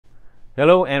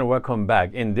Hello and welcome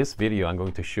back. In this video, I'm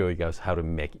going to show you guys how to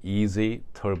make easy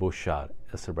turbo shot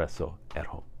espresso at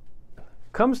home.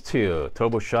 Comes to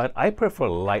turbo shot, I prefer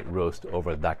light roast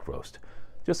over dark roast.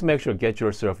 Just make sure get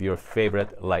yourself your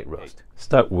favorite light roast.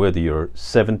 Start with your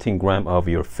 17 gram of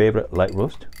your favorite light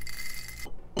roast.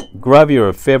 Grab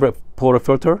your favorite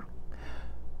portafilter.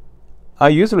 I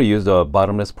usually use a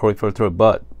bottomless portafilter,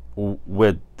 but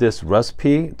with this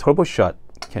recipe, turbo shot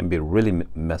can be really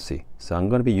messy. So I'm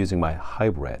going to be using my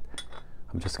hybrid.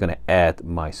 I'm just going to add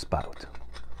my spout.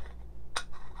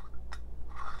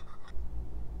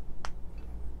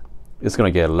 It's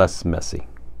going to get less messy.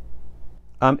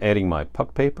 I'm adding my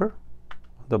puck paper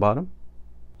on the bottom.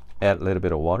 Add a little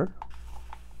bit of water.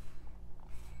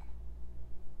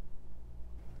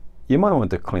 You might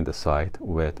want to clean the side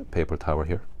with paper towel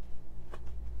here.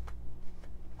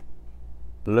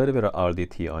 A little bit of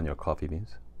RDT on your coffee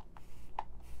beans.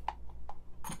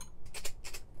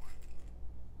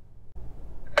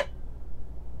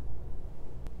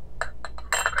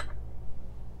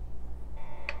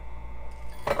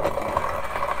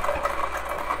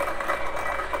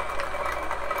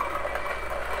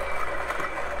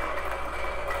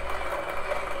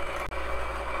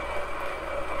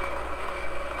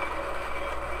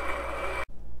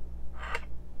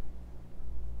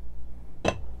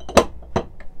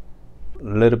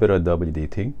 A little bit of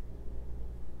WDT.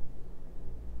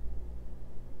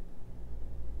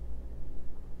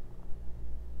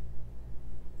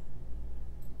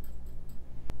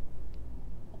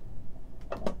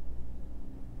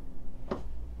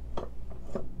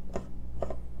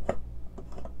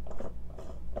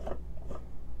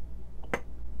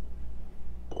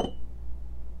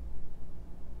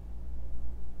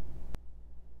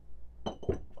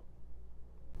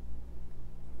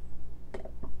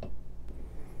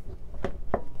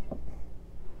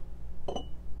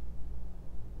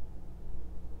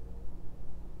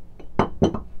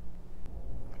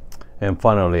 And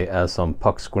finally, add some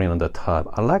puck screen on the top.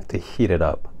 I like to heat it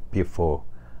up before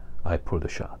I pour the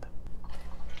shot.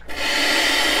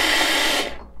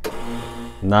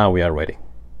 Now we are ready.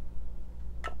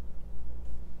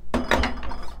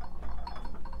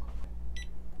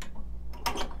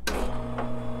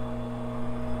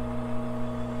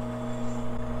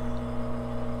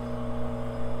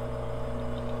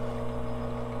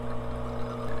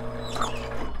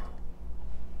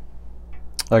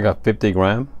 I got 50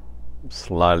 grams.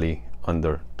 Slightly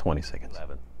under 20 seconds.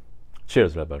 11.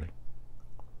 Cheers, everybody.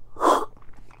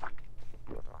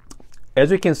 As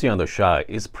you can see on the shot,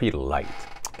 it's pretty light.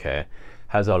 Okay,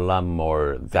 has a lot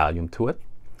more volume to it,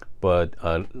 but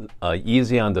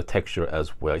easy on the texture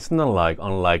as well. It's not like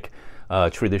unlike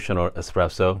traditional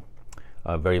espresso,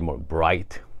 very more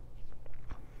bright,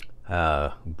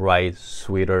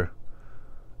 sweeter,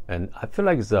 and I feel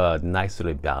like it's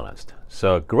nicely balanced.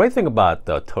 So great thing about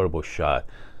the turbo shot.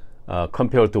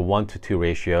 Compared to 1:2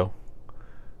 ratio,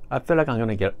 I feel like I'm going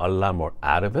to get a lot more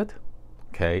out of it.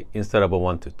 Okay, instead of a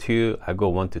 1:2, I go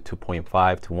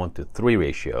 1:2.5 to 1:3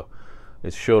 ratio.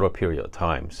 It's shorter period of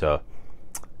time. So,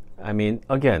 I mean,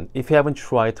 again, if you haven't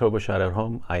tried turbo shot at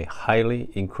home, I highly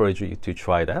encourage you to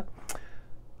try that.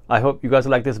 I hope you guys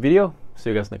like this video. See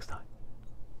you guys next time.